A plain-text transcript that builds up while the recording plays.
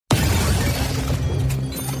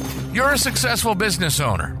You're a successful business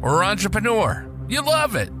owner or entrepreneur. You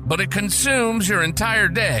love it, but it consumes your entire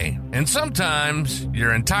day and sometimes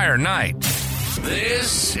your entire night.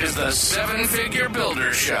 This is the Seven Figure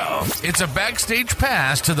Builder Show. It's a backstage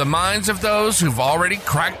pass to the minds of those who've already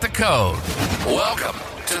cracked the code. Welcome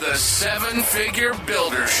to the Seven Figure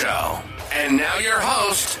Builder Show. And now your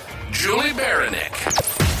host, Julie Baranik.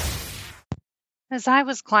 As I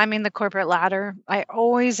was climbing the corporate ladder, I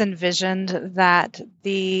always envisioned that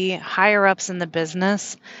the higher-ups in the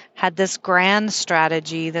business had this grand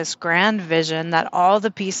strategy, this grand vision that all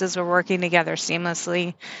the pieces were working together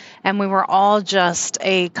seamlessly, and we were all just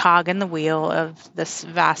a cog in the wheel of this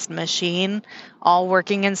vast machine, all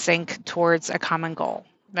working in sync towards a common goal,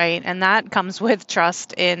 right? And that comes with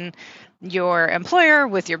trust in your employer,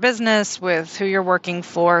 with your business, with who you're working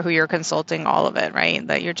for, who you're consulting, all of it, right?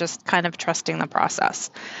 That you're just kind of trusting the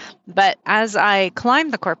process. But as I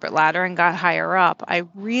climbed the corporate ladder and got higher up, I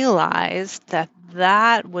realized that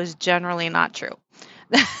that was generally not true.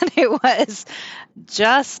 That it was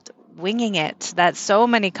just winging it, that so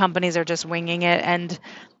many companies are just winging it and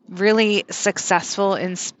really successful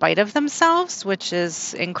in spite of themselves, which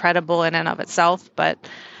is incredible in and of itself, but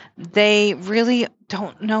they really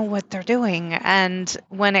don't know what they're doing. And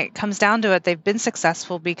when it comes down to it, they've been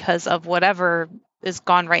successful because of whatever is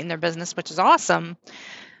gone right in their business, which is awesome.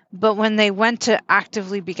 But when they went to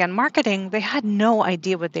actively begin marketing, they had no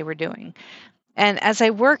idea what they were doing. And as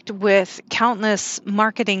I worked with countless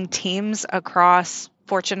marketing teams across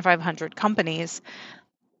Fortune 500 companies,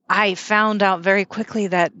 I found out very quickly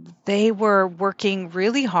that they were working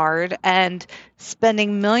really hard and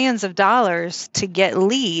spending millions of dollars to get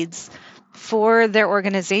leads for their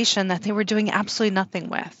organization that they were doing absolutely nothing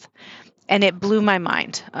with. And it blew my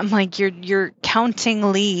mind. I'm like, you're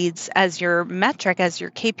counting leads as your metric, as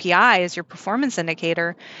your KPI, as your performance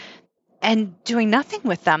indicator, and doing nothing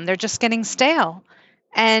with them. They're just getting stale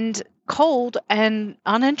and cold and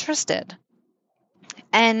uninterested.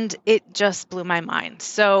 And it just blew my mind.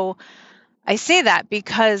 So I say that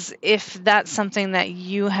because if that's something that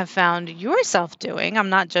you have found yourself doing, I'm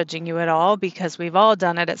not judging you at all because we've all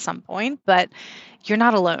done it at some point, but you're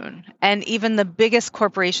not alone. And even the biggest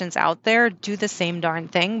corporations out there do the same darn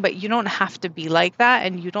thing, but you don't have to be like that.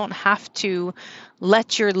 And you don't have to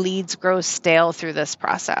let your leads grow stale through this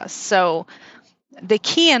process. So the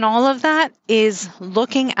key in all of that is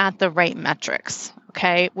looking at the right metrics.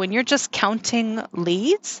 Okay, when you're just counting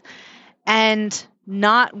leads and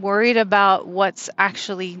not worried about what's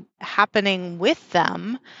actually happening with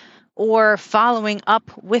them or following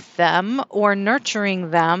up with them or nurturing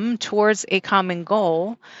them towards a common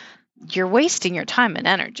goal, you're wasting your time and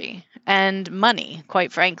energy and money,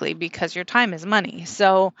 quite frankly, because your time is money.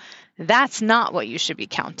 So that's not what you should be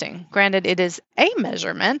counting. Granted, it is a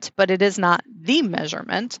measurement, but it is not the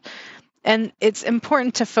measurement. And it's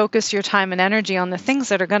important to focus your time and energy on the things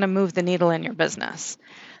that are going to move the needle in your business.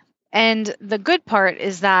 And the good part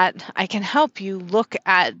is that I can help you look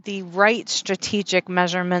at the right strategic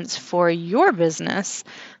measurements for your business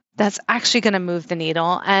that's actually going to move the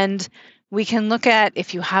needle. And we can look at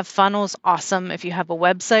if you have funnels, awesome. If you have a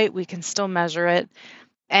website, we can still measure it.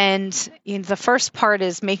 And the first part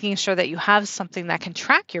is making sure that you have something that can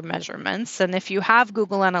track your measurements. And if you have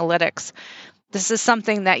Google Analytics, this is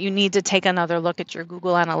something that you need to take another look at your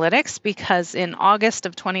Google Analytics because in August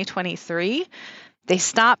of 2023, they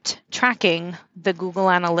stopped tracking the Google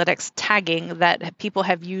Analytics tagging that people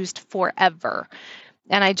have used forever.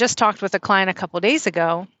 And I just talked with a client a couple of days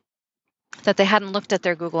ago that they hadn't looked at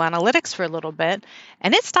their Google Analytics for a little bit,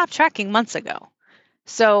 and it stopped tracking months ago.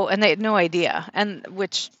 So, and they had no idea, and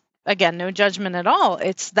which, again, no judgment at all.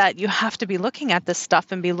 It's that you have to be looking at this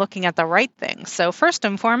stuff and be looking at the right things. So first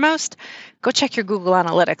and foremost, go check your Google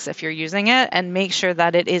Analytics if you're using it and make sure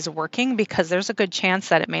that it is working because there's a good chance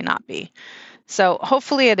that it may not be. So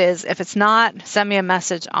hopefully it is. If it's not, send me a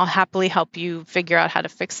message. I'll happily help you figure out how to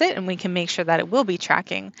fix it and we can make sure that it will be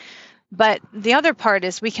tracking. But the other part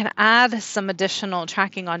is we can add some additional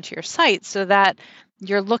tracking onto your site so that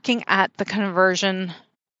you're looking at the conversion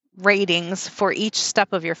ratings for each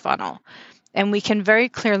step of your funnel. And we can very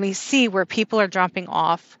clearly see where people are dropping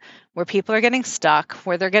off, where people are getting stuck,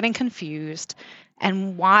 where they're getting confused,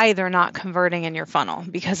 and why they're not converting in your funnel.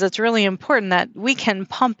 Because it's really important that we can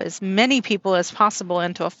pump as many people as possible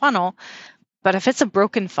into a funnel. But if it's a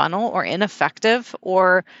broken funnel or ineffective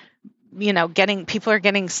or people are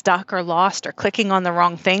getting stuck or lost or clicking on the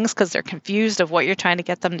wrong things because they're confused of what you're trying to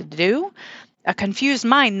get them to do, a confused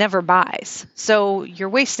mind never buys. So you're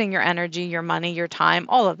wasting your energy, your money, your time,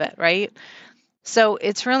 all of it, right? So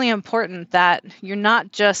it's really important that you're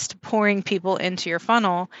not just pouring people into your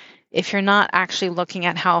funnel if you're not actually looking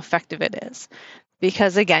at how effective it is.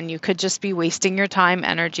 Because again, you could just be wasting your time,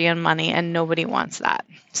 energy, and money, and nobody wants that.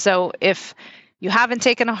 So if you haven't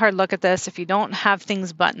taken a hard look at this, if you don't have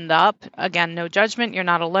things buttoned up, again, no judgment, you're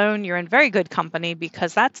not alone, you're in very good company,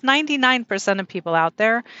 because that's 99% of people out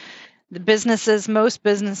there. Most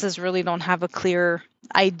businesses really don't have a clear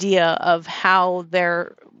idea of how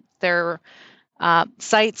their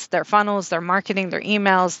sites, their funnels, their marketing, their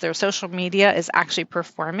emails, their social media is actually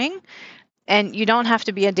performing. And you don't have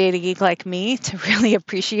to be a data geek like me to really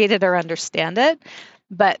appreciate it or understand it.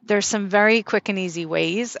 But there's some very quick and easy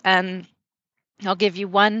ways. And I'll give you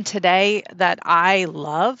one today that I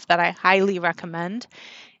love, that I highly recommend,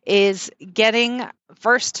 is getting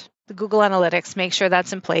first the Google Analytics, make sure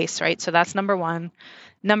that's in place, right? So that's number one.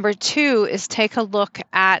 Number two is take a look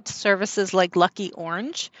at services like Lucky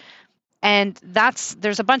Orange. And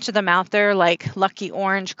there's a bunch of them out there, like Lucky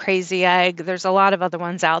Orange, Crazy Egg. There's a lot of other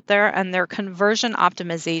ones out there, and they're conversion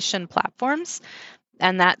optimization platforms.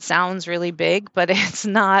 And that sounds really big, but it's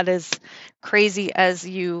not as crazy as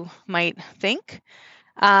you might think.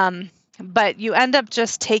 But you end up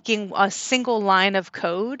just taking a single line of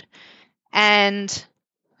code and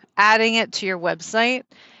adding it to your website,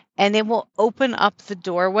 and it will open up the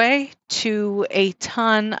doorway to a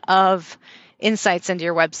ton of insights into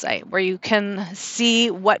your website, where you can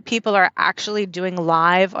see what people are actually doing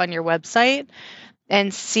live on your website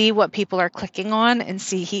and see what people are clicking on, and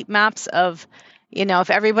see heat maps of, if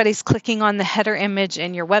everybody's clicking on the header image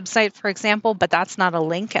in your website, for example, but that's not a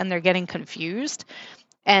link and they're getting confused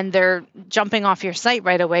and they're jumping off your site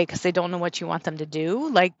right away because they don't know what you want them to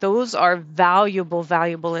do. Like, those are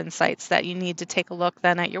valuable insights that you need to take a look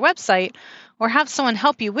then at your website, or have someone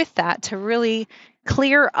help you with that to really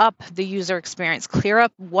clear up the user experience, clear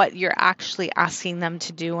up what you're actually asking them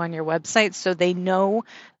to do on your website, so they know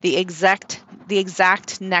the exact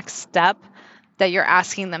next step that you're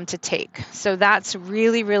asking them to take. So that's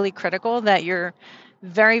really, really critical, that you're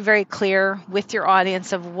very, very clear with your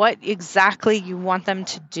audience of what exactly you want them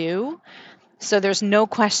to do, so there's no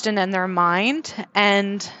question in their mind,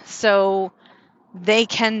 and so they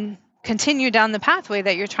can continue down the pathway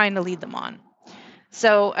that you're trying to lead them on.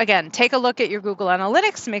 So again, take a look at your Google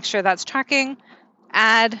Analytics, make sure that's tracking.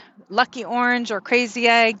 Add Lucky Orange or Crazy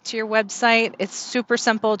Egg to your website. It's super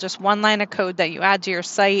simple, just one line of code that you add to your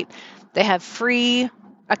site. They have free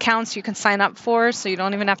accounts you can sign up for, so you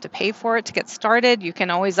don't even have to pay for it to get started. You can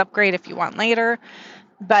always upgrade if you want later,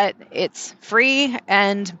 but it's free,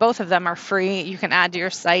 and both of them are free. You can add to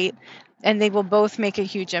your site, and they will both make a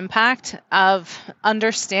huge impact of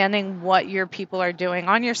understanding what your people are doing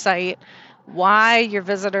on your site, why your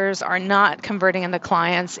visitors are not converting into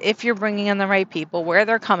clients, if you're bringing in the right people, where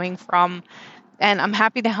they're coming from. And I'm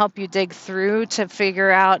happy to help you dig through to figure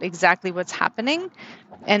out exactly what's happening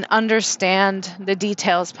and understand the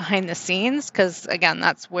details behind the scenes, because again,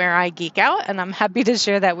 that's where I geek out, and I'm happy to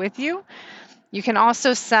share that with you. You can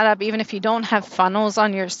also set up, even if you don't have funnels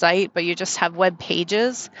on your site, but you just have web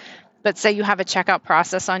pages, but say you have a checkout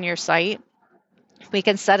process on your site, we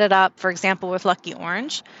can set it up, for example, with Lucky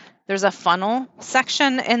Orange. There's a funnel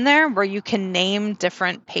section in there where you can name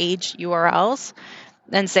different page URLs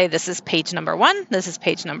and say, this is page number 1, this is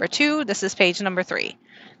page number 2, this is page number 3.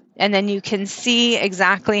 And then you can see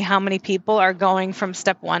exactly how many people are going from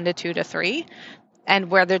step 1 to 2 to 3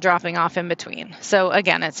 and where they're dropping off in between. So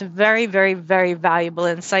again, it's a very, very, very valuable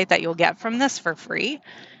insight that you'll get from this for free.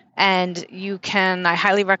 And I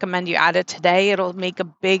highly recommend you add it today. It'll make a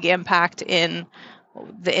big impact in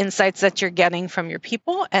the insights that you're getting from your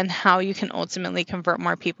people and how you can ultimately convert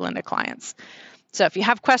more people into clients. So if you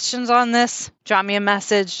have questions on this, drop me a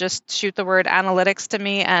message, just shoot the word analytics to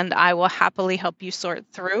me, and I will happily help you sort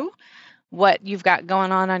through what you've got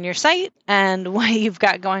going on your site and what you've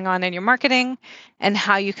got going on in your marketing and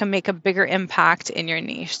how you can make a bigger impact in your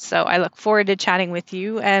niche. So I look forward to chatting with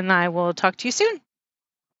you, and I will talk to you soon.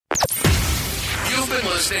 You've been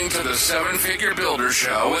listening to the 7-Figure Builder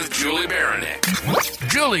Show with Julie Baranek.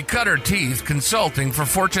 Julie cut her teeth consulting for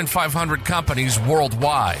Fortune 500 companies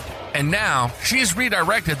worldwide. And now she's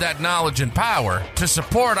redirected that knowledge and power to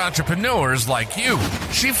support entrepreneurs like you.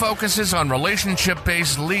 She focuses on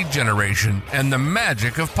relationship-based lead generation and the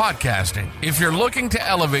magic of podcasting. If you're looking to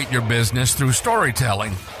elevate your business through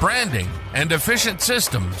storytelling, branding, and efficient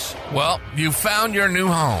systems, well, you found your new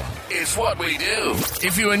home. It's what we do.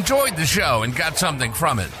 If you enjoyed the show and got something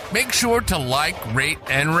from it, make sure to like, rate,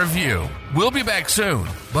 and review. We'll be back soon,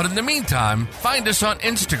 but in the meantime, find us on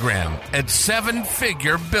Instagram at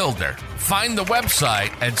 7figurebuilder. Find the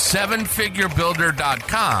website at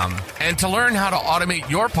 7figurebuilder.com, and to learn how to automate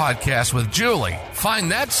your podcast with Julie, find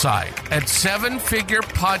that site at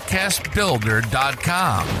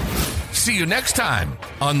 7figurepodcastbuilder.com. See you next time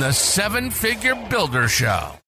on the 7 Figure Builder Show.